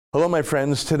Hello, my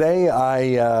friends. Today,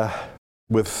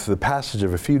 with the passage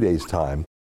of a few days' time,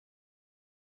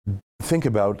 think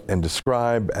about and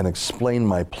describe and explain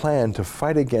my plan to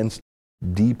fight against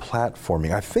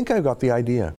deplatforming. I think I've got the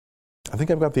idea.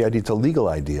 It's a legal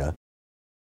idea,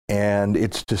 and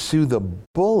it's to sue the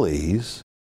bullies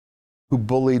who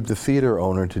bullied the theater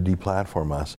owner to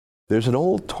deplatform us. There's an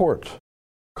old tort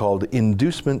called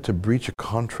inducement to breach a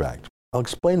contract. I'll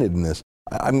explain it in this.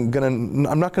 I'm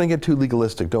not gonna get too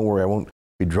legalistic. Don't worry, I won't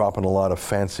be dropping a lot of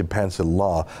fancy pants of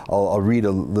law. I'll read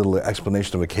a little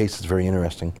explanation of a case that's very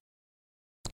interesting,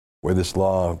 where this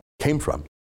law came from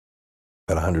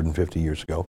about 150 years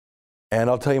ago, and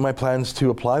I'll tell you my plans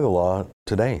to apply the law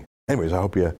today. Anyways, I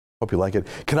hope you like it.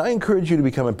 Can I encourage you to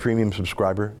become a premium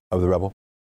subscriber of The Rebel?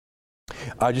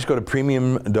 Just go to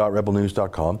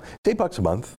premium.rebelnews.com. It's $8 a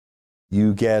month.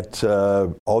 You get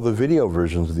all the video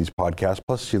versions of these podcasts,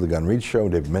 plus Sheila Gunn Reid's show,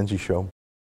 David Menzies' show.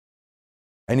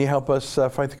 And you help us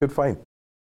fight the good fight.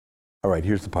 All right,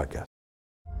 here's the podcast.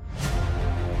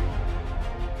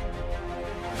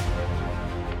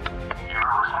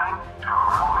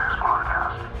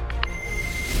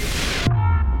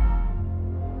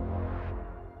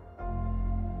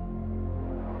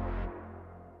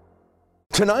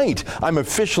 Tonight, I'm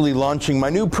officially launching my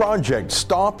new project,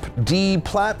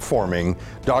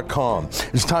 StopDeplatforming.com.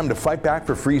 It's time to fight back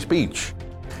for free speech.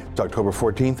 It's October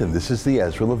 14th, and this is the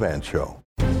Ezra Levant Show.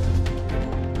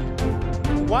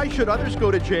 Why should others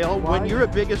go to jail when you're the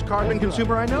biggest carbon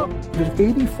consumer I know? There's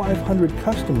 8,500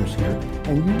 customers here,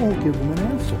 and you won't give them an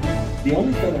answer. The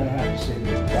only thing I have to say to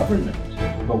the government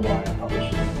about why I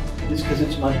publish it is because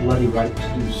it's my bloody right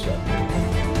to do so.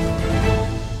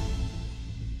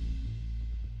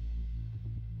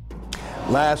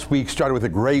 Last week started with a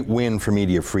great win for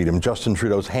media freedom. Justin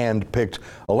Trudeau's hand-picked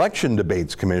Election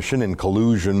Debates Commission, in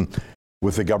collusion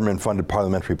with the government-funded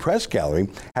Parliamentary Press Gallery,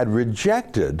 had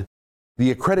rejected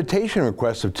the accreditation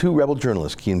requests of two rebel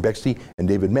journalists, Cian Bexte and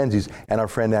David Menzies, and our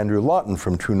friend Andrew Lawton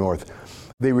from True North.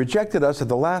 They rejected us at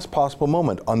the last possible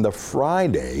moment on the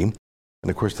Friday, and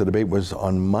of course the debate was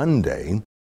on Monday.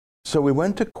 So we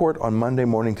went to court on Monday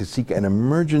morning to seek an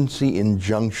emergency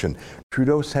injunction.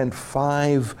 Trudeau sent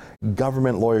 5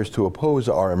 government lawyers to oppose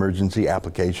our emergency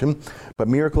application, but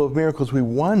miracle of miracles, we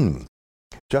won.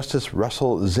 Justice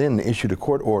Russell Zinn issued a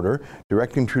court order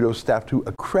directing Trudeau's staff to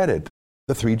accredit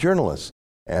the 3 journalists.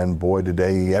 And boy, did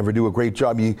they ever do a great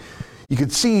job. You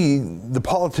could see the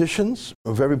politicians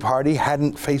of every party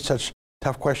hadn't faced such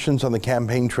tough questions on the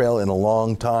campaign trail in a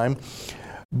long time.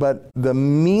 But the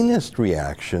meanest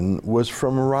reaction was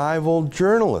from rival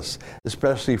journalists,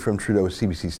 especially from Trudeau's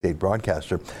CBC state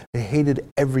broadcaster. They hated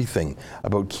everything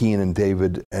about Cian and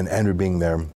David and Andrew being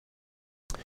there.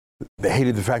 They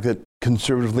hated the fact that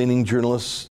conservative-leaning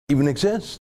journalists even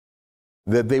exist,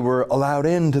 that they were allowed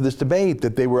into this debate,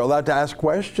 that they were allowed to ask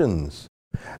questions,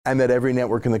 and that every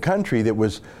network in the country that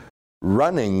was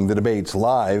running the debates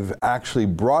live actually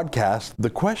broadcast the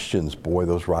questions. Boy,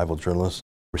 those rival journalists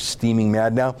were steaming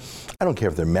mad. Now, I don't care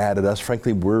if they're mad at us.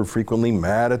 Frankly, we're frequently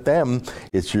mad at them.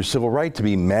 It's your civil right to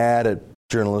be mad at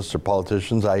journalists or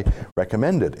politicians. I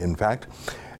recommend it, in fact.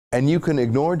 And you can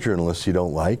ignore journalists you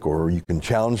don't like, or you can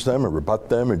challenge them or rebut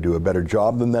them or do a better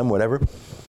job than them, whatever.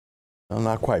 Well,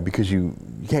 not quite, because you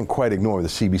can't quite ignore the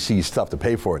CBC. You still have to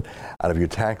pay for it out of your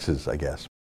taxes, I guess.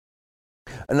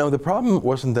 And no, the problem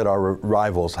wasn't that our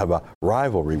rivals have a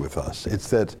rivalry with us. It's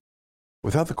that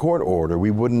without the court order,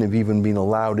 we wouldn't have even been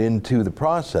allowed into the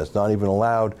process, not even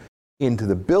allowed into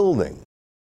the building.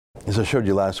 As I showed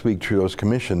you last week, Trudeau's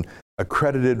commission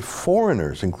accredited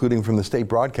foreigners, including from the state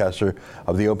broadcaster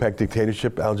of the OPEC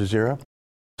dictatorship, Al Jazeera.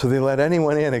 So they let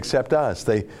anyone in except us.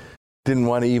 They didn't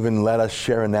want to even let us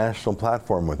share a national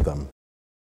platform with them.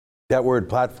 That word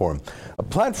platform. A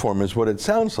platform is what it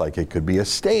sounds like. It could be a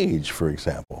stage, for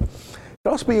example. It could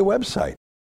also be a website.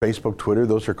 Facebook, Twitter,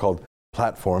 those are called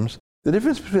platforms. The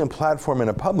difference between a platform and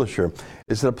a publisher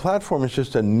is that a platform is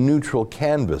just a neutral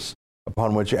canvas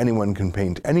upon which anyone can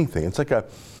paint anything. It's like a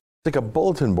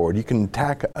bulletin board. You can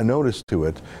tack a notice to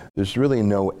it. There's really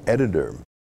no editor.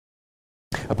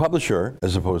 A publisher,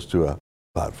 as opposed to a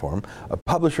platform, a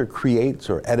publisher creates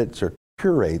or edits or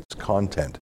curates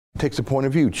content, takes a point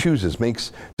of view, chooses,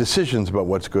 makes decisions about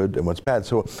what's good and what's bad.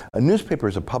 So a newspaper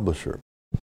is a publisher.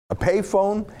 A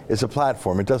payphone is a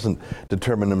platform. It doesn't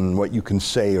determine what you can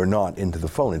say or not into the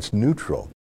phone. It's neutral.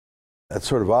 That's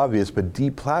sort of obvious, but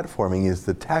deplatforming is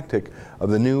the tactic of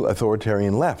the new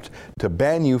authoritarian left to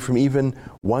ban you from even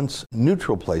once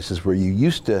neutral places where you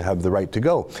used to have the right to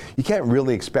go. You can't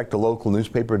really expect a local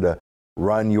newspaper to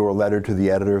run your letter to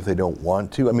the editor if they don't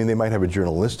want to. I mean, they might have a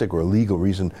journalistic or a legal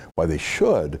reason why they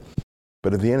should,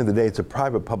 But at the end of the day, it's a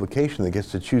private publication that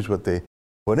gets to choose what they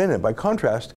put in it. By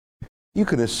contrast, you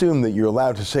can assume that you're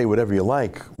allowed to say whatever you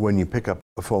like when you pick up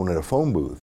a phone at a phone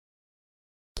booth.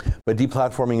 But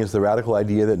deplatforming is the radical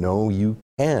idea that no, you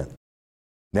can't.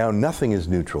 Now nothing is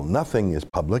neutral, nothing is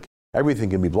public. Everything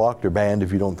can be blocked or banned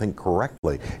if you don't think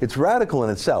correctly. It's radical in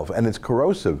itself, and it's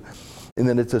corrosive in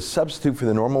that it's a substitute for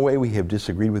the normal way we have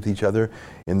disagreed with each other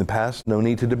in the past. No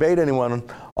need to debate anyone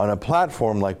on a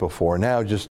platform like before. Now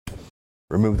just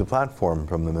remove the platform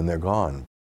from them and they're gone.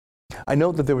 I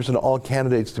note that there was an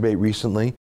all-candidates debate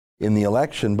recently in the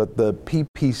election, but the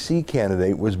PPC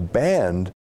candidate was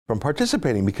banned from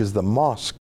participating because the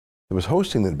mosque that was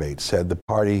hosting the debate said the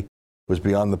party was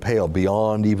beyond the pale,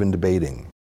 beyond even debating.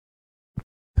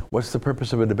 What's the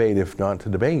purpose of a debate if not to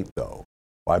debate, though?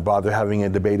 Why bother having a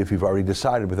debate if you've already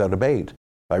decided without debate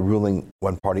by ruling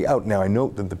one party out? Now, I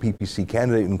note that the PPC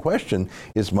candidate in question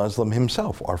is Muslim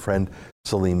himself, our friend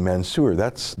Salim Mansour.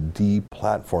 That's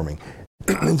deplatforming.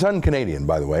 It's un-Canadian,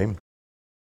 by the way.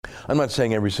 I'm not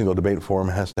saying every single debate forum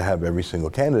has to have every single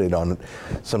candidate on it.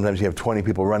 Sometimes you have 20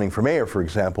 people running for mayor, for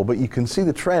example, but you can see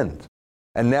the trend.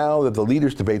 And now that the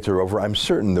leaders' debates are over, I'm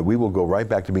certain that we will go right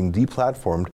back to being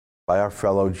deplatformed by our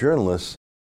fellow journalists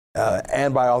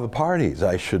and by all the parties.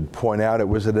 I should point out it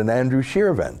was at an Andrew Scheer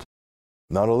event,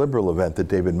 not a Liberal event, that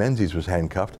David Menzies was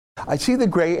handcuffed. I see the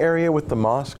gray area with the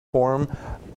mosque forum.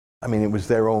 I mean, it was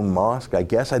their own mosque, I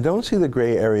guess. I don't see the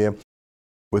gray area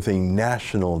with a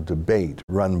national debate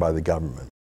run by the government.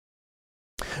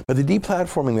 But the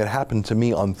deplatforming that happened to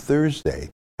me on Thursday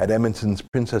at Edmonton's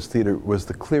Princess Theatre was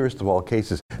the clearest of all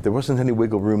cases. There wasn't any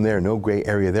wiggle room there, no gray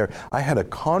area there. I had a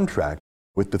contract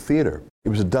with the theatre. It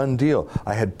was a done deal.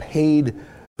 I had paid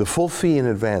the full fee in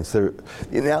advance. The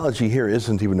analogy here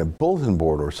isn't even a bulletin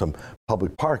board or some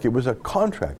public park. It was a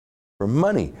contract for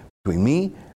money between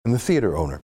me and the theatre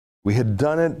owner. We had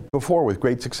done it before with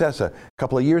great success a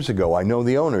couple of years ago. I know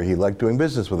the owner. He liked doing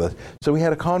business with us. So we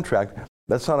had a contract.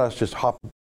 That's not us just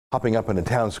hopping up in a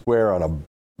town square on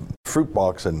a fruit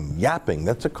box and yapping.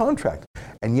 That's a contract.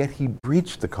 And yet he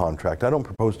breached the contract. I don't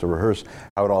propose to rehearse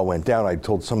how it all went down. I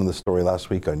told some of the story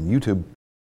last week on YouTube.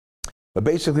 But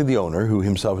basically the owner, who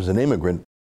himself is an immigrant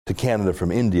to Canada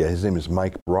from India, his name is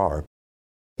Mike Brar,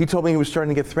 he told me he was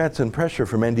starting to get threats and pressure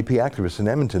from NDP activists in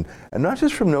Edmonton, and not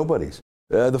just from nobodies.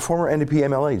 The former NDP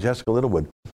MLA, Jessica Littlewood,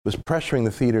 was pressuring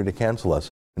the theatre to cancel us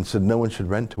and said no one should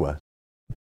rent to us.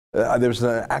 There was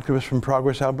an activist from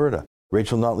Progress Alberta,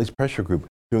 Rachel Notley's pressure group,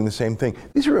 doing the same thing.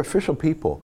 These are official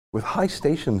people with high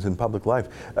stations in public life.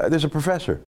 There's a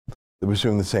professor that was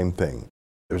doing the same thing.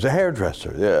 There was a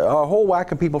hairdresser. A whole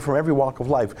whack of people from every walk of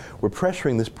life were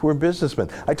pressuring this poor businessman.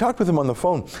 I talked with him on the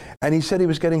phone, and he said he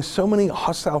was getting so many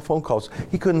hostile phone calls,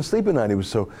 he couldn't sleep at night. He was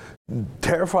so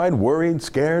terrified, worried,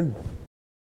 scared.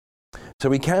 So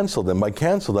he canceled them. By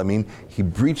canceled, I mean he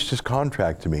breached his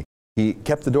contract to me. He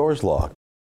kept the doors locked.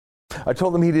 I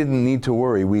told him he didn't need to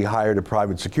worry. We hired a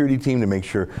private security team to make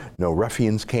sure no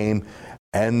ruffians came,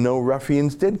 and no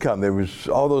ruffians did come. There was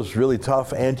all those really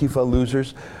tough Antifa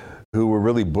losers who were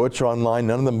really butch online.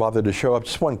 None of them bothered to show up.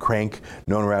 Just one crank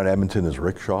known around Edmonton as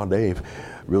Rickshaw Dave,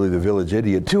 really the village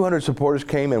idiot. 200 supporters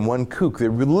came and one kook.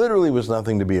 There literally was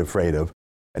nothing to be afraid of.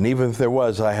 And even if there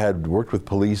was, I had worked with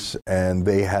police and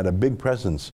they had a big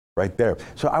presence right there.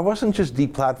 So I wasn't just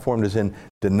deplatformed as in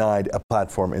denied a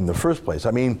platform in the first place.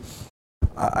 I mean,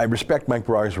 I respect Mike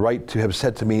Brar's right to have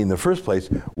said to me in the first place,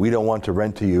 we don't want to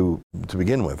rent to you to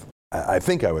begin with. I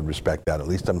think I would respect that. At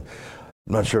least I'm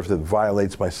not sure if that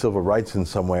violates my civil rights in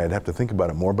some way. I'd have to think about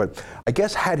it more. But I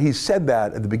guess had he said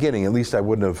that at the beginning, at least I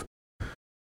wouldn't have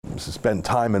spent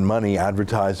time and money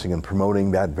advertising and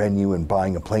promoting that venue and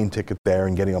buying a plane ticket there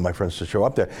and getting all my friends to show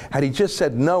up there. Had he just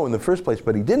said no in the first place,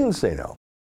 but he didn't say no.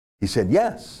 He said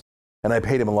yes, and I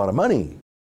paid him a lot of money.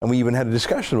 And we even had a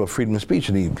discussion about freedom of speech,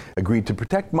 and he agreed to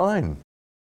protect mine.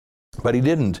 But he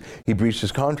didn't. He breached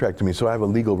his contract to me, so I have a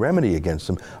legal remedy against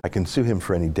him. I can sue him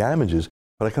for any damages,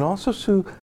 but I can also sue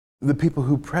the people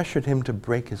who pressured him to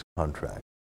break his contract.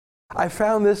 I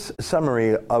found this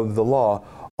summary of the law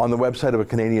on the website of a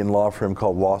Canadian law firm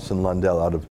called Lawson Lundell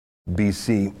out of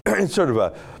BC. It's sort of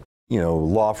a,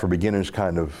 law for beginners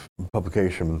kind of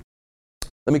publication.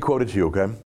 Let me quote it to you,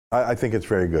 okay? I think it's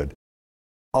very good.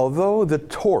 Although the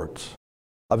tort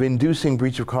of inducing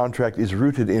breach of contract is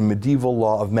rooted in medieval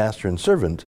law of master and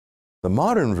servant, the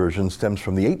modern version stems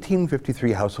from the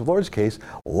 1853 House of Lords case,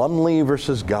 Lumley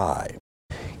versus Guy.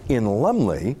 In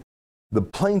Lumley, the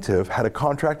plaintiff had a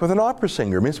contract with an opera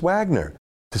singer, Miss Wagner,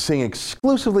 to sing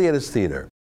exclusively at his theatre.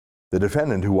 The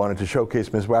defendant, who wanted to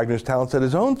showcase Miss Wagner's talents at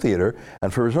his own theatre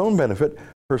and for his own benefit,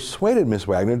 persuaded Ms.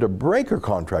 Wagner to break her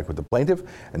contract with the plaintiff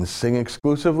and sing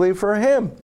exclusively for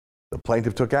him. The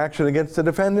plaintiff took action against the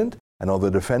defendant, and although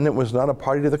the defendant was not a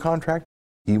party to the contract,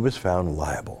 he was found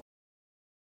liable.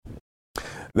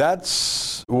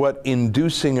 That's what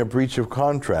inducing a breach of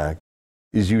contract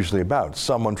is usually about.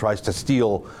 Someone tries to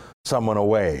steal someone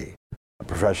away. A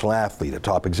professional athlete, a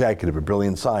top executive, a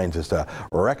brilliant scientist, a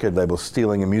record label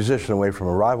stealing a musician away from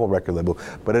a rival record label.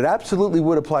 But it absolutely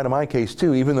would apply to my case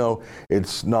too, even though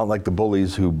it's not like the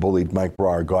bullies who bullied Mike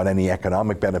Brar got any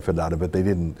economic benefit out of it. They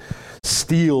didn't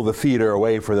steal the theater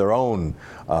away for their own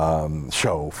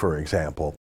show, for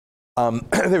example.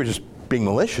 They were just being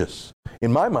malicious.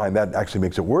 In my mind, that actually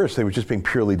makes it worse. They were just being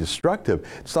purely destructive.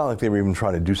 It's not like they were even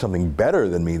trying to do something better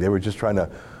than me. They were just trying to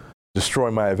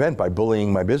destroy my event by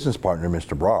bullying my business partner,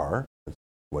 Mr. Brar. That's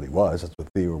what he was. That's what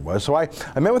Theo was. So I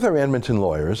met with our Edmonton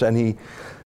lawyers, and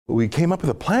we came up with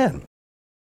a plan.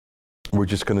 We're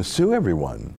just going to sue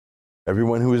everyone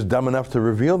who is dumb enough to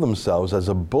reveal themselves as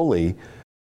a bully,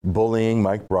 bullying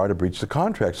Mike Brar to breach the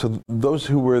contract. So those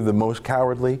who were the most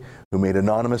cowardly, who made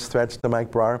anonymous threats to Mike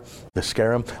Brar to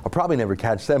scare him, I'll probably never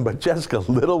catch them, but Jessica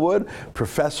Littlewood,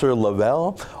 Professor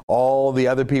Lavelle, all the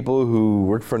other people who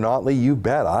worked for Notley, you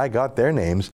bet I got their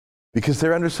names, because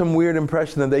they're under some weird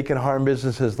impression that they can harm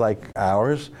businesses like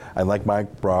ours and like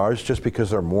Mike Brar's just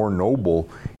because they're more noble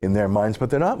in their minds,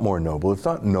 but they're not more noble. It's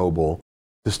not noble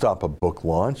to stop a book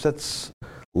launch. That's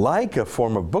like a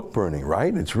form of book burning,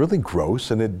 right? It's really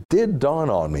gross, and it did dawn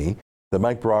on me that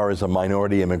Mike Brar is a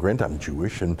minority immigrant. I'm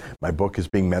Jewish, and my book is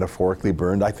being metaphorically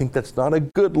burned. I think that's not a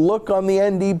good look on the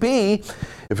NDP.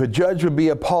 If a judge would be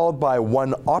appalled by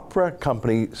one opera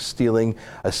company stealing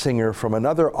a singer from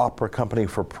another opera company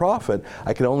for profit,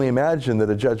 I can only imagine that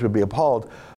a judge would be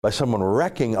appalled by someone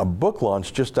wrecking a book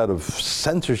launch just out of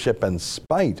censorship and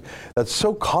spite. That's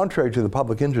so contrary to the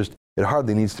public interest, it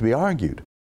hardly needs to be argued.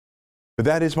 But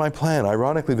that is my plan.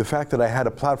 Ironically, the fact that I had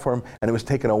a platform and it was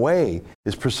taken away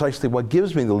is precisely what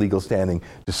gives me the legal standing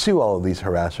to sue all of these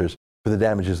harassers for the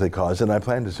damages they cause. And I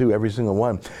plan to sue every single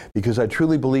one because I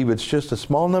truly believe it's just a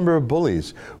small number of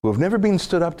bullies who have never been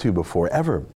stood up to before,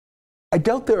 ever. I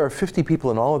doubt there are 50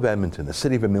 people in all of Edmonton, a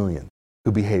city of 1 million,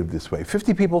 who behave this way.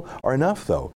 50 people are enough,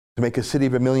 though, to make a city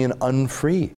of 1 million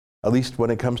unfree, at least when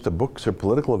it comes to books or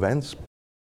political events.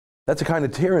 That's a kind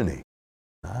of tyranny.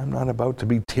 I'm not about to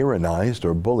be tyrannized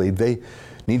or bullied. They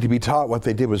need to be taught what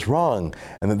they did was wrong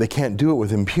and that they can't do it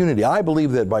with impunity. I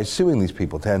believe that by suing these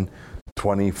people, 10,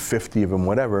 20, 50 of them,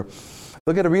 whatever,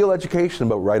 they'll get a real education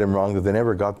about right and wrong that they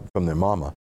never got from their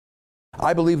mama.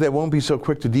 I believe they won't be so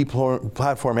quick to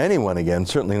deplatform anyone again,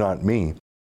 certainly not me.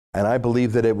 And I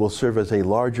believe that it will serve as a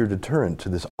larger deterrent to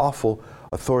this awful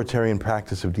authoritarian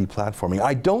practice of deplatforming.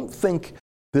 I don't think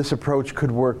this approach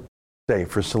could work, say,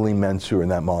 for Salim Mansour in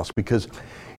that mosque, because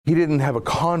he didn't have a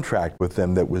contract with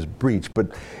them that was breached.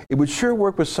 But it would sure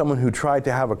work with someone who tried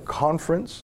to have a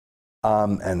conference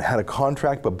and had a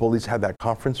contract, but bullies had that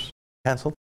conference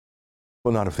canceled.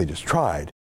 Well, not if they just tried,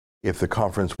 if the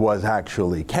conference was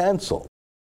actually canceled.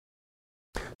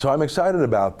 So I'm excited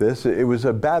about this. It was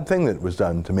a bad thing that was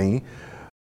done to me,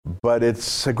 but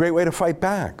it's a great way to fight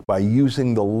back by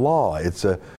using the law. It's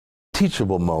a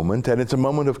teachable moment, and it's a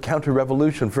moment of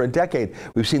counter-revolution. For a decade,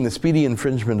 we've seen the speedy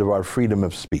infringement of our freedom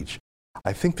of speech.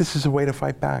 I think this is a way to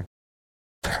fight back.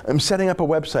 I'm setting up a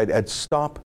website at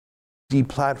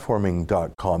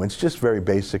stopdeplatforming.com. It's just very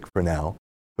basic for now,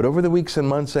 but over the weeks and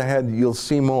months ahead, you'll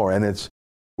see more, and it's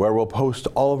where we'll post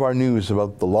all of our news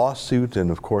about the lawsuit,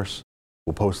 and of course,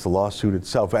 we'll post the lawsuit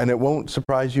itself. And it won't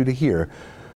surprise you to hear,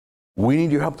 we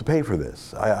need your help to pay for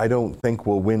this. I don't think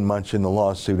we'll win much in the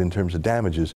lawsuit in terms of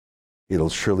damages. It'll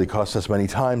surely cost us many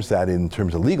times that in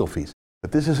terms of legal fees.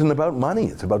 But this isn't about money.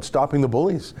 It's about stopping the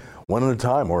bullies one at a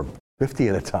time or 50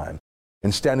 at a time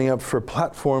and standing up for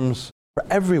platforms for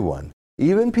everyone,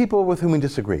 even people with whom we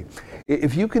disagree.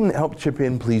 If you can help chip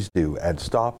in, please do at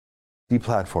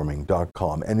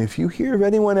stopdeplatforming.com. And if you hear of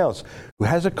anyone else who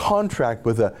has a contract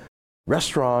with a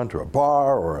restaurant or a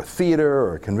bar or a theater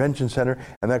or a convention center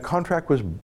and that contract was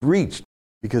breached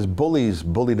because bullies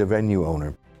bullied a venue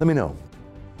owner, let me know.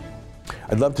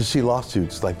 I'd love to see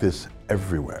lawsuits like this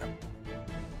everywhere.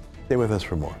 Stay with us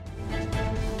for more.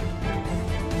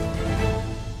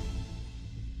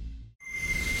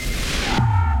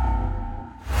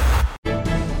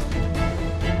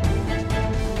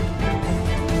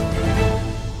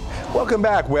 Welcome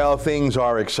back. Well, things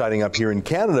are exciting up here in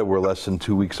Canada. We're less than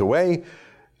 2 weeks away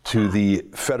to the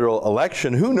federal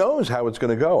election. Who knows how it's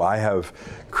going to go? I have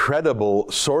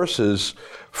credible sources,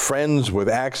 friends with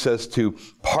access to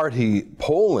party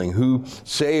polling, who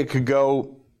say it could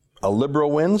go a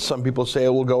liberal win. Some people say it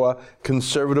will go a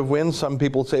conservative win. Some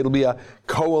people say it'll be a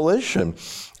coalition.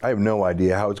 I have no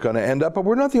idea how it's going to end up, but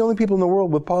we're not the only people in the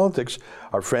world with politics.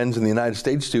 Our friends in the United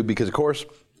States do, because, of course,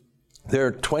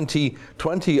 their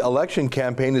 2020 election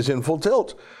campaign is in full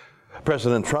tilt.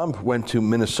 President Trump went to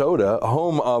Minnesota,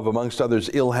 home of, amongst others,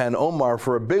 Ilhan Omar,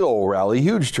 for a big old rally,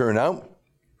 huge turnout.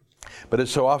 But as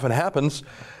so often happens,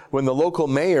 when the local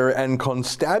mayor and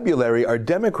constabulary are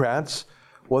Democrats,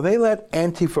 well, they let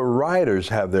Antifa rioters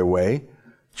have their way.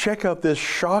 Check out this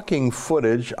shocking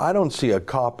footage. I don't see a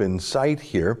cop in sight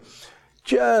here.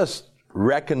 Just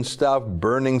wrecking stuff,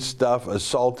 burning stuff,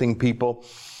 assaulting people.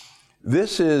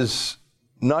 This is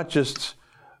not just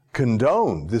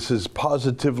condoned. This is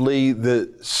positively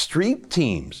the street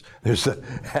teams. There's a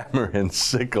hammer and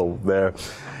sickle there.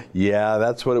 Yeah,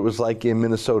 that's what it was like in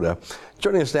Minnesota.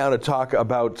 Joining us now to talk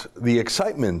about the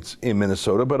excitement in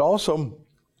Minnesota, but also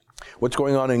what's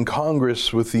going on in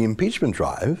Congress with the impeachment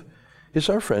drive, is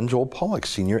our friend Joel Pollak,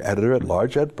 senior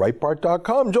editor-at-large at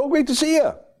Breitbart.com. Joel, great to see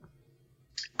you.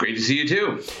 Great to see you,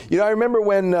 too. You know, I remember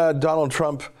when Donald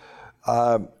Trump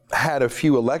had a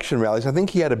few election rallies. I think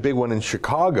he had a big one in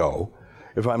Chicago.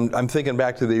 If I'm thinking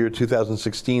back to the year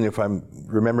 2016, if I'm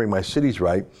remembering my cities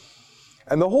right.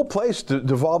 And the whole place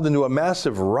devolved into a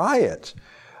massive riot.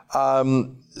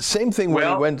 Same thing when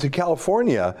he went to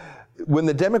California. When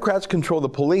the Democrats control the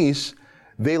police,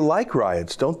 they like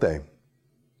riots, don't they?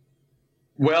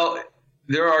 Well,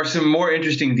 there are some more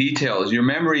interesting details. Your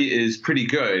memory is pretty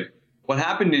good. What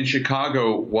happened in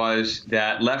Chicago was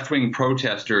that left-wing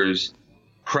protesters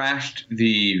crashed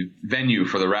the venue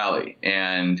for the rally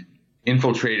and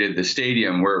infiltrated the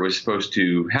stadium where it was supposed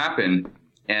to happen.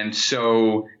 And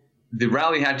so the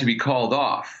rally had to be called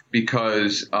off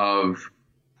because of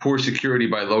poor security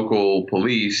by local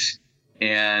police.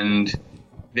 And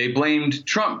they blamed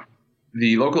Trump.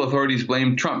 The local authorities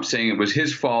blamed Trump, saying it was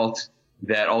his fault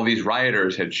that all these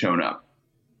rioters had shown up.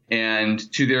 And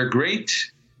to their great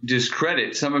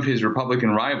discredit, some of his Republican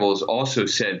rivals also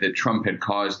said that Trump had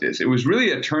caused this. It was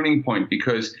really a turning point,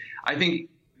 because I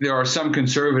think there are some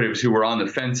conservatives who were on the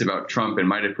fence about Trump and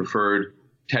might have preferred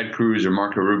Ted Cruz or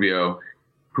Marco Rubio,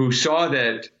 who saw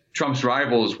that Trump's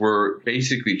rivals were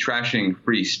basically trashing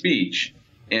free speech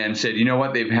and said, you know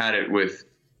what, they've had it with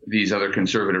these other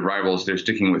conservative rivals. They're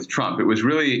sticking with Trump. It was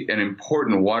really an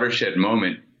important watershed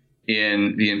moment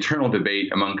in the internal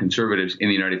debate among conservatives in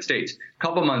the United States. A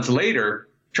couple months later,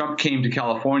 Trump came to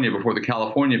California before the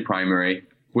California primary,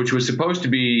 which was supposed to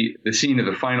be the scene of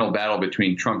the final battle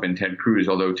between Trump and Ted Cruz,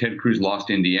 although Ted Cruz lost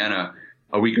Indiana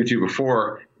a week or two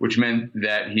before, which meant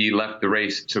that he left the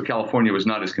race. So California was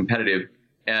not as competitive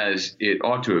as it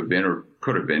ought to have been or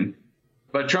could have been.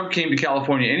 But Trump came to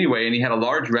California anyway, and he had a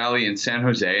large rally in San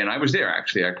Jose, and I was there,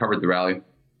 actually. I covered the rally.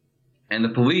 And the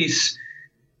police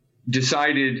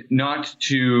decided not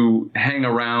to hang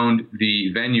around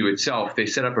the venue itself. They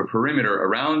set up a perimeter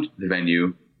around the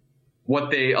venue.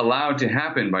 What they allowed to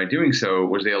happen by doing so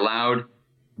was they allowed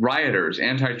rioters,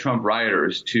 anti-Trump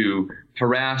rioters, to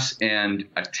harass and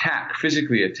attack,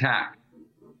 physically attack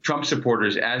Trump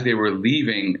supporters as they were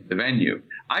leaving the venue.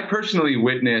 I personally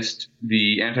witnessed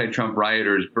the anti-Trump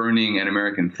rioters burning an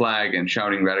American flag and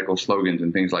shouting radical slogans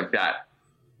and things like that.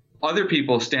 Other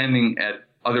people standing at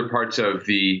other parts of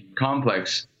the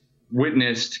complex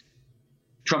witnessed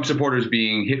Trump supporters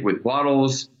being hit with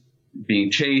bottles, being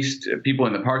chased. People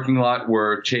in the parking lot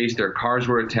were chased. Their cars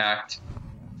were attacked.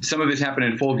 Some of this happened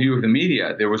in full view of the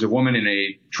media. There was a woman in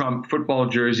a Trump football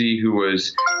jersey who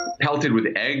was pelted with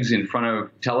eggs in front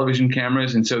of television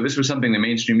cameras. And so this was something the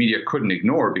mainstream media couldn't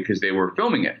ignore because they were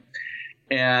filming it.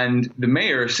 And the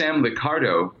mayor, Sam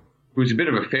Liccardo, who's a bit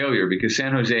of a failure because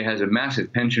San Jose has a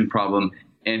massive pension problem,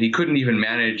 and he couldn't even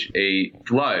manage a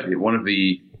flood. One of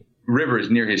the rivers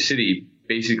near his city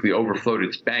basically overflowed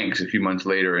its banks a few months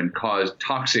later and caused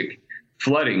toxic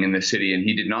flooding in the city, and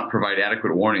he did not provide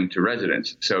adequate warning to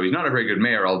residents. So he's not a very good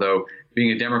mayor, although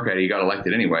being a Democrat, he got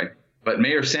elected anyway. But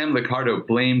Mayor Sam Liccardo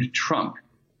blamed Trump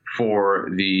for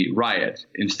the riot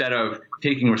instead of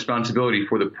taking responsibility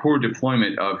for the poor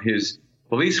deployment of his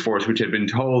police force, which had been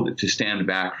told to stand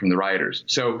back from the rioters.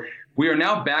 So we are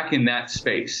now back in that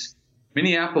space.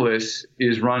 Minneapolis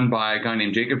is run by a guy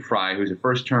named Jacob Frey, who's a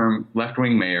first-term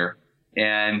left-wing mayor,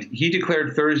 and he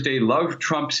declared Thursday Love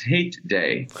Trump's Hate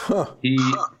Day.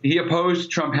 He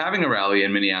opposed Trump having a rally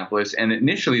in Minneapolis, and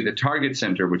initially the Target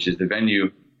Center, which is the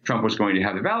venue Trump was going to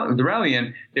have the rally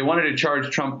in, they wanted to charge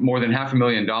Trump more than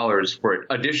 $500,000 for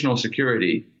additional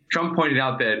security. Trump pointed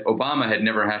out that Obama had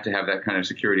never had to have that kind of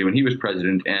security when he was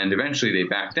president, and eventually they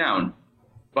backed down.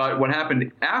 But what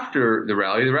happened after the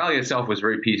rally itself was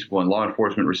very peaceful, and law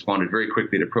enforcement responded very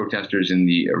quickly to protesters in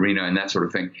the arena and that sort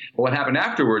of thing. But what happened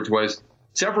afterwards was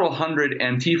several hundred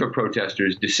Antifa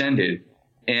protesters descended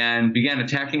and began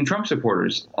attacking Trump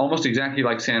supporters, almost exactly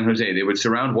like San Jose. They would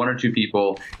surround one or two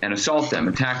people and assault them,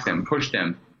 attack them, push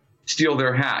them, steal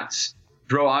their hats,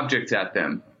 throw objects at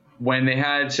them. When they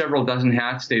had several dozen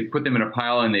hats, they put them in a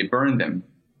pile and they burned them.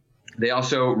 They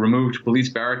also removed police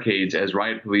barricades as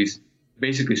riot police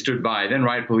basically stood by. Then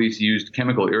riot police used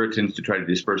chemical irritants to try to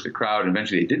disperse the crowd, and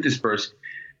eventually they did disperse.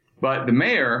 But the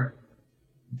mayor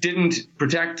didn't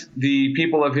protect the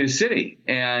people of his city.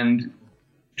 And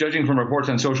judging from reports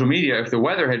on social media, if the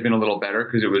weather had been a little better,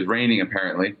 because it was raining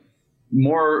apparently,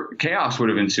 more chaos would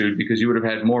have ensued because you would have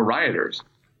had more rioters.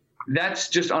 That's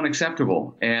just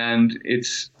unacceptable. And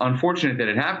it's unfortunate that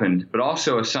it happened, but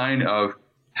also a sign of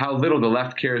how little the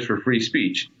left cares for free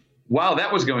speech. While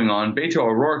that was going on, Beto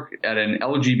O'Rourke at an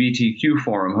LGBTQ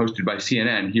forum hosted by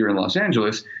CNN here in Los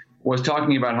Angeles was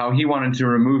talking about how he wanted to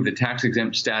remove the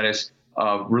tax-exempt status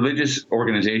of religious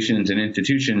organizations and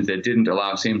institutions that didn't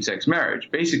allow same-sex marriage,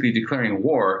 basically declaring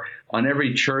war on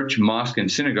every church, mosque,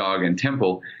 and synagogue and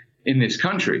temple in this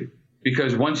country.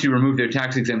 Because once you remove their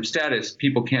tax-exempt status,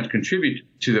 people can't contribute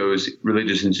to those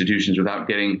religious institutions without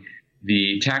getting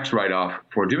the tax write-off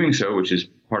for doing so, which is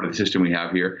part of the system we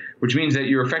have here, which means that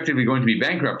you're effectively going to be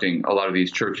bankrupting a lot of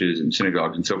these churches and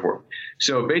synagogues and so forth.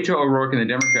 So Beto O'Rourke and the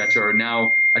Democrats are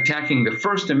now attacking the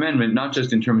First Amendment, not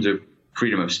just in terms of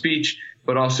freedom of speech,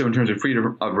 but also in terms of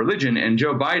freedom of religion. And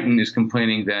Joe Biden is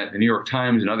complaining that the New York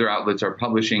Times and other outlets are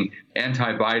publishing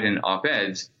anti-Biden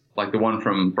op-eds, like the one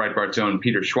from Breitbart's own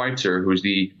Peter Schweitzer, who's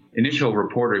the initial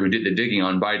reporter who did the digging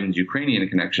on Biden's Ukrainian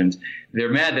connections. They're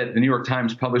mad that the New York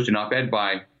Times published an op-ed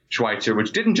by Schweitzer,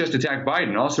 which didn't just attack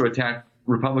Biden, also attacked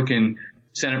Republican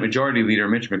Senate Majority Leader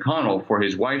Mitch McConnell for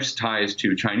his wife's ties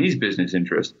to Chinese business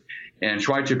interests. And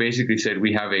Schweitzer basically said,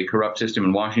 we have a corrupt system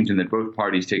in Washington that both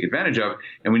parties take advantage of,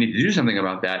 and we need to do something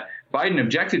about that. Biden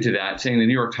objected to that, saying the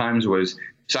New York Times was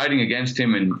siding against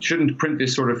him and shouldn't print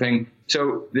this sort of thing.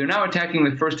 So they're now attacking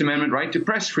the First Amendment right to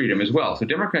press freedom as well. So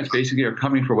Democrats basically are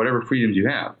coming for whatever freedoms you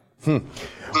have.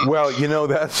 Well, you know,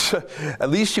 that's at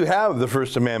least you have the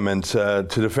First Amendment to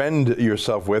defend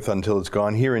yourself with until it's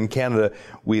gone. Here in Canada,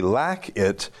 we lack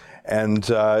it. And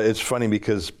it's funny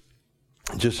because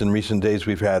just in recent days,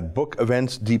 we've had book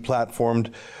events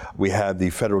deplatformed. We had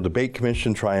the Federal Debate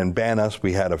Commission try and ban us.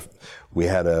 We had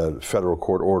a federal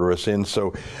court order us in.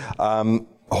 So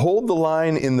hold the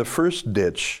line in the first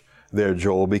ditch there,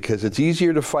 Joel, because it's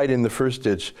easier to fight in the first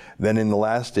ditch than in the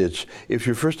last ditch. If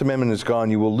your First Amendment is gone,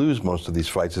 you will lose most of these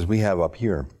fights, as we have up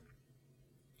here.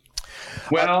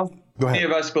 Well, many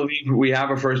of us believe we have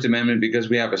a First Amendment because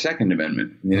we have a Second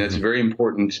Amendment. I mean, that's very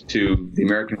important to the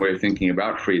American way of thinking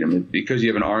about freedom. Because you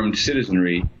have an armed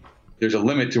citizenry, there's a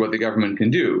limit to what the government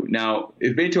can do. Now,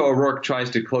 if Beto O'Rourke tries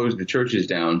to close the churches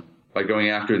down by going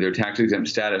after their tax-exempt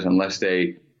status unless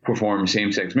they perform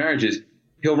same-sex marriages,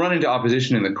 he'll run into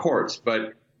opposition in the courts.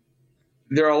 But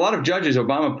there are a lot of judges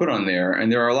Obama put on there,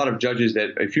 and there are a lot of judges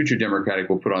that a future Democratic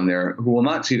will put on there who will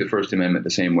not see the First Amendment the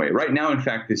same way. Right now, in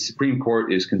fact, the Supreme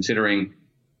Court is considering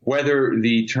whether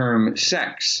the term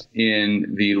sex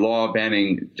in the law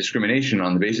banning discrimination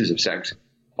on the basis of sex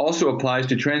also applies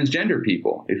to transgender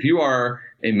people. If you are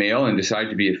a male and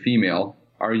decide to be a female,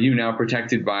 are you now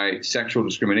protected by sexual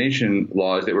discrimination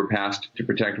laws that were passed to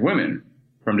protect women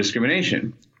from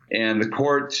discrimination? And the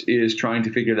court is trying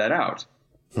to figure that out.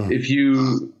 If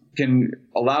you can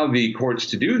allow the courts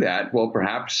to do that, well,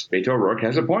 perhaps Beto O'Rourke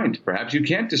has a point. Perhaps you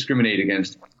can't discriminate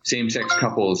against same-sex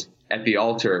couples at the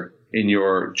altar in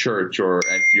your church or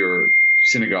at your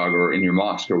synagogue or in your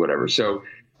mosque or whatever. So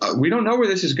we don't know where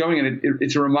this is going, and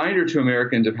it's a reminder to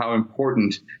Americans of how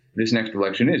important this next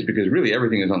election is, because really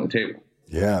everything is on the table.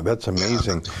 Yeah, that's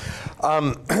amazing.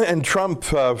 And Trump,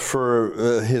 for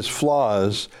his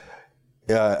flaws,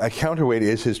 a counterweight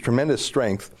is his tremendous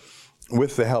strength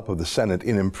with the help of the Senate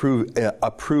in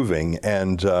approving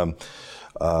and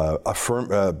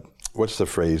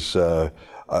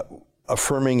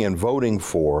affirming and voting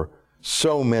for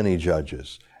so many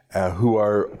judges who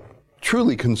are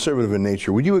truly conservative in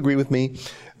nature. Would you agree with me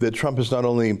that Trump has not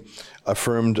only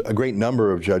affirmed a great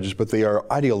number of judges, but they are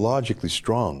ideologically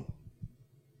strong?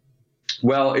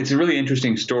 Well, it's a really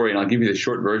interesting story, and I'll give you the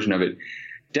short version of it.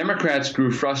 Democrats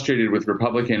grew frustrated with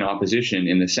Republican opposition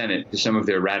in the Senate to some of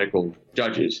their radical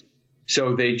judges.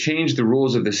 So they changed the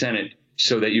rules of the Senate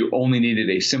so that you only needed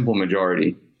a simple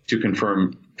majority to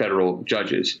confirm federal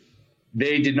judges.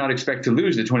 They did not expect to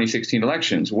lose the 2016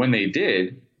 elections. When they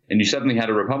did, and you suddenly had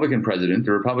a Republican president,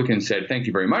 the Republicans said, thank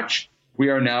you very much. we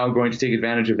are now going to take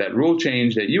advantage of that rule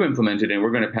change that you implemented, and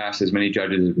we're going to pass as many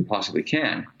judges as we possibly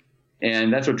can.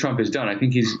 And that's what Trump has done. I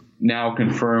think he's now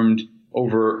confirmed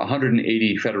over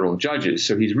 180 federal judges.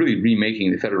 So he's really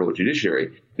remaking the federal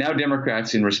judiciary. Now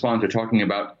Democrats, in response, are talking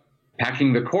about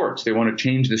packing the courts. They want to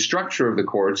change the structure of the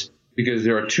courts because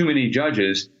there are too many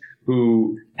judges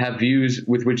who have views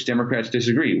with which Democrats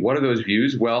disagree. What are those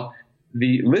views? Well,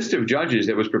 the list of judges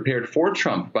that was prepared for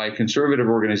Trump by a conservative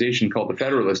organization called the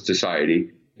Federalist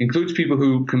Society includes people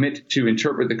who commit to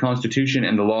interpret the Constitution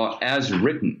and the law as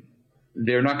written.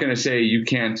 They're not going to say you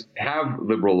can't have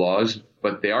liberal laws,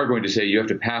 but they are going to say you have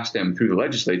to pass them through the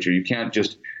legislature. You can't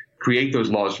just create those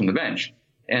laws from the bench.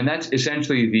 And that's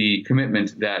essentially the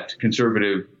commitment that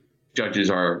conservative judges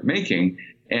are making.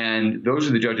 And those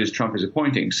are the judges Trump is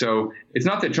appointing. So it's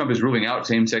not that Trump is ruling out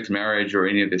same-sex marriage or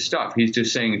any of this stuff. He's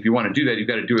just saying if you want to do that, you've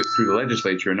got to do it through the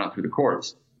legislature and not through the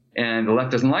courts. And the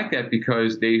left doesn't like that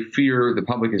because they fear the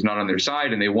public is not on their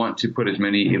side, and they want to put as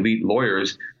many elite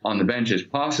lawyers on the bench as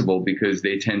possible because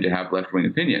they tend to have left-wing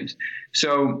opinions.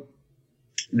 So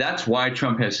that's why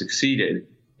Trump has succeeded.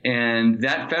 And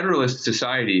that Federalist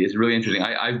Society is really interesting.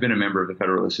 I've been a member of the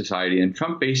Federalist Society, and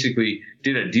Trump basically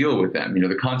did a deal with them,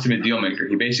 the consummate deal maker.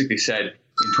 He basically said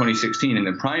in 2016 in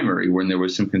the primary, when there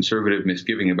was some conservative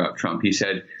misgiving about Trump, he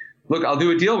said, look, I'll do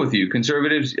a deal with you.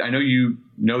 Conservatives, I know you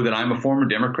know that I'm a former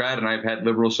Democrat and I've had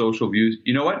liberal social views.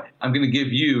 You know what? I'm going to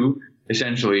give you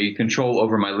essentially control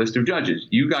over my list of judges.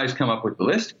 You guys come up with the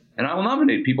list, and I will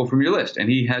nominate people from your list. And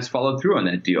he has followed through on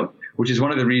that deal, which is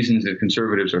one of the reasons that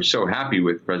conservatives are so happy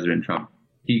with President Trump.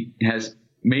 He has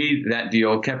made that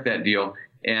deal, kept that deal,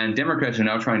 and Democrats are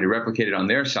now trying to replicate it on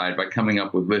their side by coming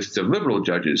up with lists of liberal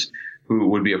judges who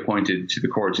would be appointed to the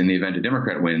courts in the event a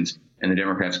Democrat wins and the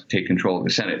Democrats take control of the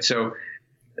Senate. So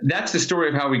that's the story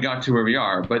of how we got to where we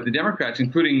are. But the Democrats,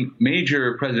 including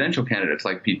major presidential candidates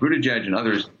like Pete Buttigieg and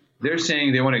others, they're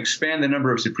saying they want to expand the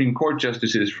number of Supreme Court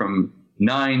justices from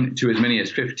 9 to as many as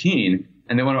 15.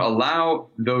 And they want to allow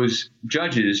those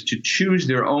judges to choose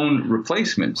their own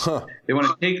replacements. They want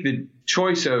to take the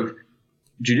choice of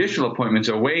judicial appointments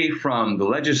away from the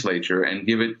legislature and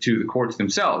give it to the courts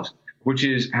themselves, which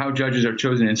is how judges are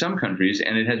chosen in some countries.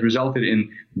 And it has resulted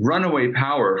in runaway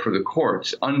power for the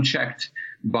courts, unchecked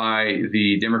by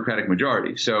the Democratic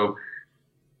majority. So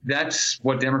that's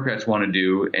what Democrats want to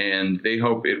do, and they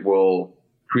hope it will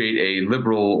create a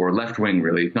liberal or left-wing,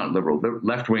 really, not liberal,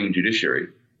 left-wing judiciary.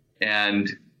 And,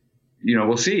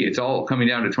 we'll see. It's all coming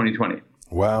down to 2020.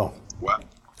 Wow.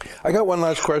 I got one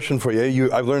last question for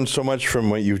you. I've learned so much from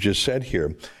what you've just said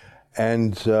here.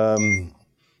 And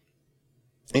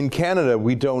in Canada,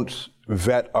 we don't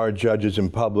vet our judges in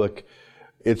public.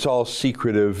 It's all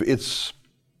secretive. It's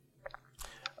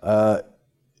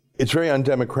very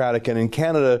undemocratic. And in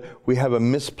Canada, we have a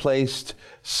misplaced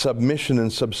submission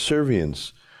and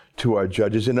subservience to our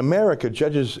judges. In America,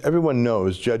 judges, everyone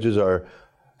knows judges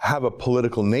have a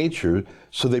political nature,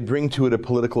 so they bring to it a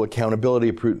political accountability,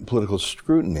 a political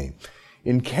scrutiny.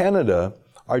 In Canada,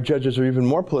 our judges are even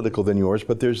more political than yours,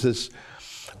 but there's this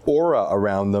aura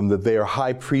around them that they are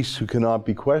high priests who cannot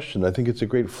be questioned. I think it's a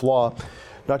great flaw,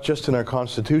 not just in our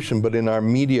Constitution, but in our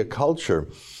media culture.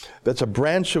 That's a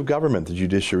branch of government, the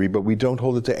judiciary, but we don't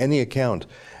hold it to any account.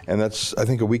 And that's, I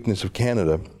think, a weakness of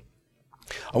Canada.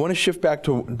 I want to shift back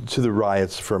to the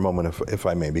riots for a moment, if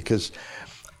I may, because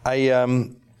I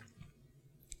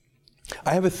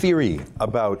have a theory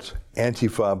about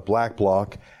Antifa, Black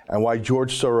Bloc, and why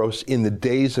George Soros, in the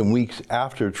days and weeks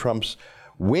after Trump's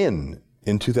win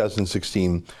in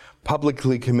 2016,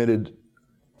 publicly committed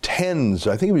tens,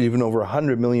 I think it was even over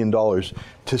 $100 million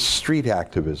to street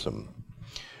activism.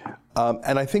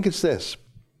 And I think it's this: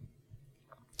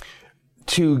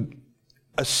 to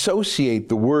associate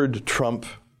the word Trump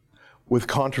with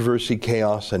controversy,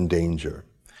 chaos, and danger.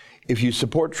 If you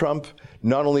support Trump,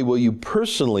 not only will you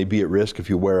personally be at risk if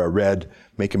you wear a red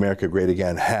Make America Great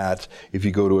Again hat, if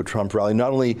you go to a Trump rally,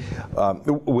 not only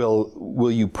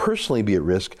will you personally be at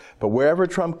risk, but wherever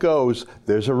Trump goes,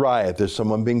 there's a riot, there's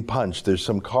someone being punched, there's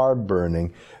some car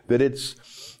burning, that it's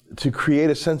to create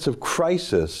a sense of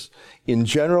crisis in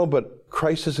general, but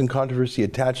crisis and controversy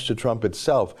attached to Trump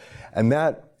itself. And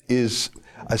that is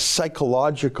a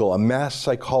mass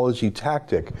psychology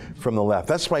tactic from the left.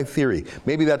 That's my theory.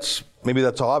 Maybe that's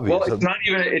obvious. Well,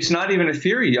 it's not even a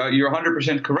theory. You're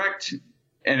 100% correct.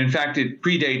 And in fact, it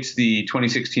predates the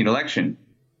 2016 election,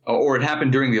 or it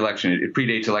happened during the election. It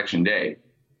predates election day.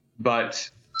 But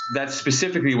that's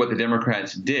specifically what the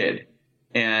Democrats did.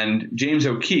 And James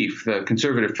O'Keefe, the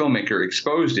conservative filmmaker,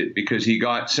 exposed it because he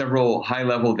got several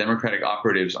high-level Democratic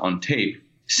operatives on tape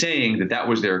saying that that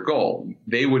was their goal.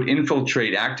 They would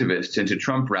infiltrate activists into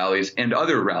Trump rallies and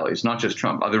other rallies, not just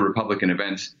Trump, other Republican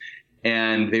events,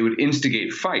 and they would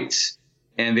instigate fights.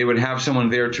 And they would have someone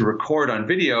there to record on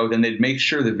video. Then they'd make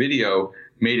sure the video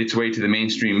made its way to the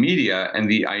mainstream media. And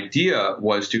the idea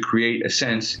was to create a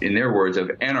sense, in their words,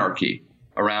 of anarchy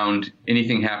around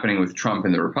anything happening with Trump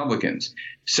and the Republicans,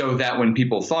 so that when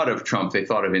people thought of Trump, they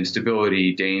thought of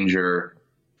instability, danger,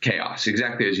 chaos,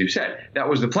 exactly as you said. That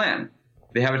was the plan.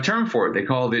 They have a term for it. They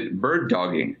called it bird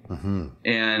dogging. Mm-hmm.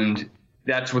 And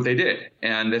that's what they did.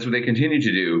 And that's what they continue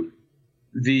to do.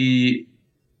 The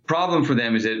problem for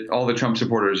them is that all the Trump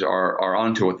supporters are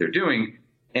onto what they're doing.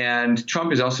 And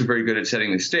Trump is also very good at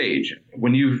setting the stage.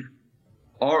 When you've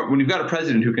got a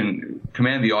president who can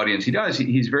command the audience,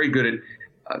 he's very good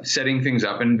at setting things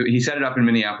up. And he set it up in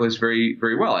Minneapolis very,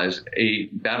 very well as a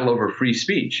battle over free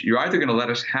speech. You're either going to let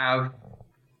us have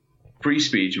free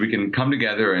speech, we can come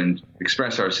together and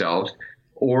express ourselves,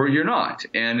 or you're not.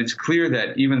 And it's clear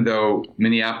that even though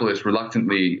Minneapolis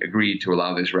reluctantly agreed to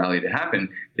allow this rally to happen,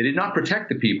 they did not protect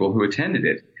the people who attended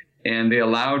it. And they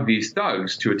allowed these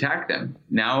thugs to attack them.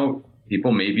 Now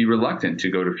people may be reluctant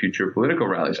to go to future political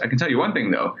rallies. I can tell you one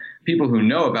thing, though. People who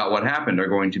know about what happened are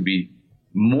going to be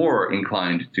more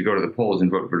inclined to go to the polls and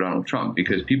vote for Donald Trump,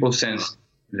 because people sense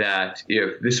that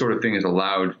if this sort of thing is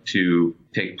allowed to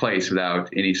take place without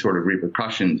any sort of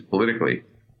repercussions politically,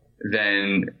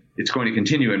 then it's going to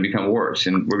continue and become worse.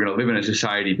 And we're going to live in a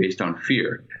society based on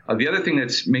fear. The other thing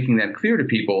that's making that clear to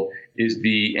people is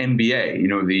the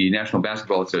NBA, the National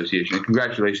Basketball Association. And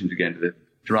congratulations again to the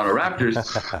Toronto Raptors.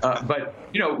 But,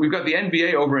 we've got the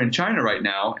NBA over in China right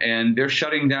now, and they're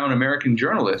shutting down American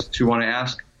journalists who want to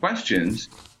ask questions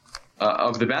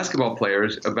of the basketball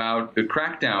players about the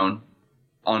crackdown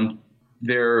on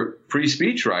their free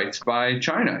speech rights by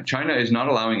China. China is not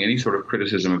allowing any sort of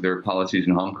criticism of their policies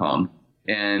in Hong Kong.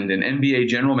 And an NBA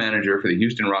general manager for the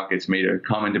Houston Rockets made a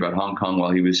comment about Hong Kong while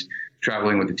he was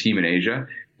traveling with the team in Asia.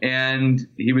 And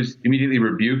he was immediately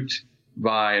rebuked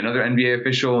by another NBA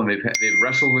official, and they've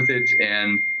wrestled with it.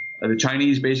 And the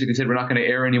Chinese basically said, we're not going to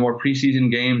air any more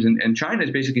preseason games. And China is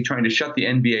basically trying to shut the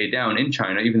NBA down in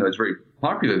China, even though it's very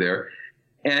popular there.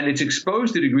 And it's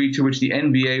exposed the degree to which the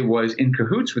NBA was in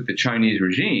cahoots with the Chinese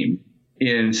regime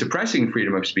in suppressing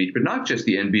freedom of speech, but not just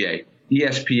the NBA.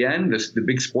 ESPN, the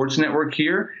big sports network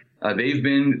here, they've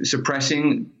been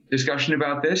suppressing discussion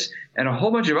about this. And a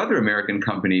whole bunch of other American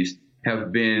companies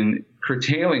have been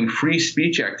curtailing free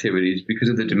speech activities because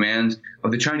of the demands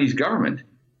of the Chinese government.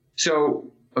 So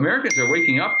Americans are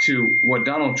waking up to what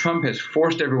Donald Trump has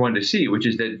forced everyone to see, which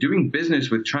is that doing business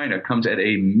with China comes at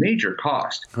a major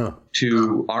cost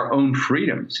to our own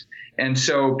freedoms. And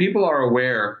so people are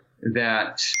aware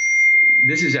that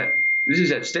this is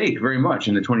at stake very much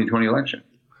in the 2020 election.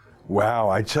 Wow.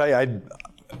 I tell you,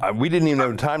 we didn't even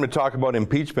have time to talk about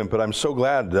impeachment, but I'm so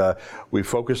glad we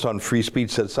focused on free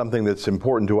speech. That's something that's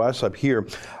important to us up here.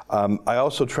 I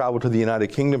also travel to the United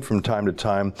Kingdom from time to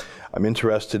time. I'm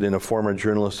interested in a former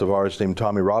journalist of ours named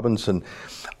Tommy Robinson.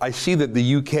 I see that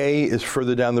the UK is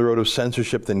further down the road of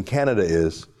censorship than Canada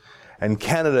is, and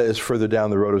Canada is further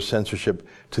down the road of censorship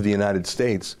to the United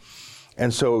States.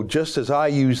 And so just as I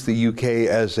use the UK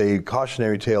as a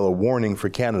cautionary tale, a warning for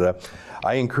Canada,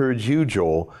 I encourage you,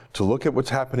 Joel, to look at what's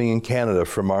happening in Canada,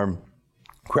 from our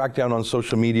crackdown on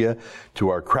social media to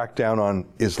our crackdown on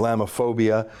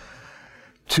Islamophobia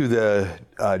to the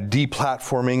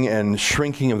deplatforming and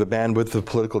shrinking of the bandwidth of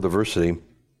political diversity.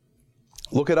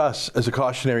 Look at us as a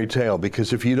cautionary tale,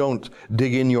 because if you don't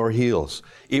dig in your heels,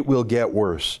 it will get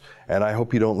worse. And I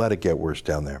hope you don't let it get worse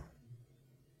down there.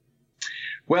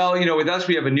 Well, with us,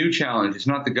 we have a new challenge. It's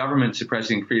not the government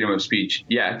suppressing freedom of speech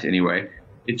yet, anyway.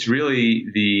 It's really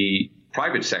the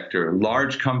private sector,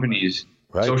 large companies,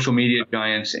 right, social media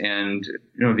giants, and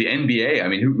the NBA. I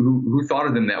mean, who thought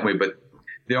of them that way? But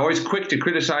they're always quick to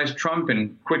criticize Trump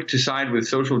and quick to side with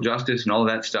social justice and all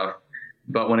that stuff.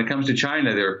 But when it comes to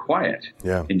China, they're quiet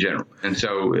in general. And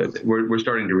so we're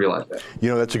starting to realize that.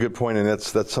 That's a good point, and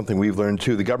that's something we've learned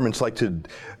too. The governments like to,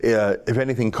 if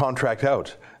anything, contract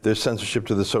out their censorship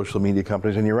to the social media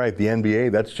companies. And you're right, the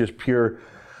NBA, that's just pure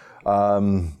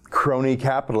crony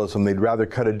capitalism. They'd rather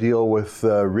cut a deal with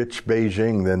rich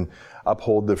Beijing than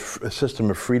uphold the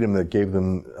system of freedom that gave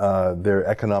them their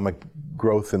economic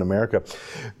growth in America.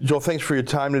 Joel, thanks for your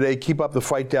time today. Keep up the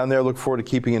fight down there. Look forward to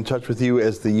keeping in touch with you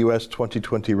as the U.S.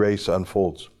 2020 race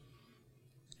unfolds.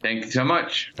 Thank you so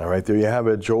much. All right, there you have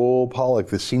it. Joel Pollak,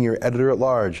 the senior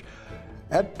editor-at-large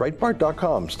at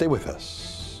Breitbart.com. Stay with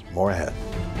us. More ahead.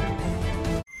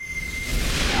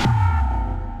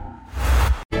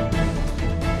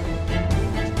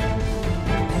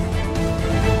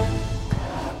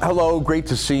 hello, great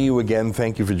to see you again.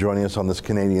 Thank you for joining us on this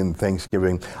Canadian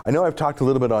Thanksgiving. I know I've talked a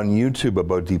little bit on YouTube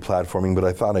about deplatforming, but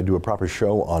I thought I'd do a proper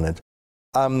show on it.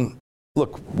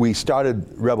 Look, we started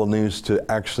Rebel News to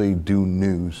actually do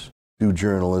news, do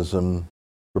journalism,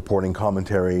 reporting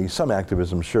commentary, some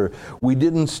activism, sure. We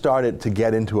didn't start it to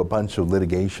get into a bunch of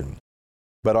litigation.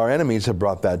 But our enemies have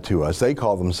brought that to us. They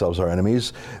call themselves our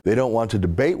enemies. They don't want to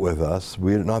debate with us.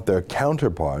 We're not their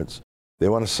counterparts. They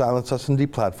want to silence us and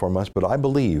deplatform us. But I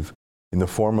believe in the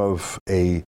form of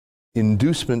an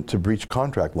inducement to breach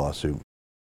contract lawsuit.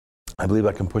 I believe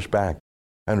I can push back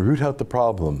and root out the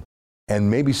problem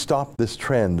and maybe stop this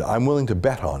trend. I'm willing to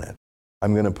bet on it.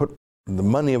 I'm going to put the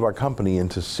money of our company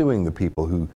into suing the people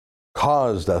who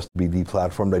caused us to be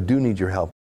deplatformed. I do need your help.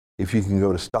 If you can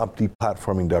go to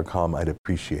stopdeplatforming.com, I'd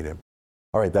appreciate it.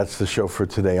 All right, that's the show for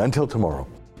today. Until tomorrow,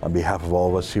 on behalf of all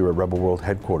of us here at Rebel World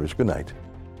Headquarters, good night,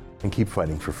 and keep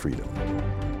fighting for freedom.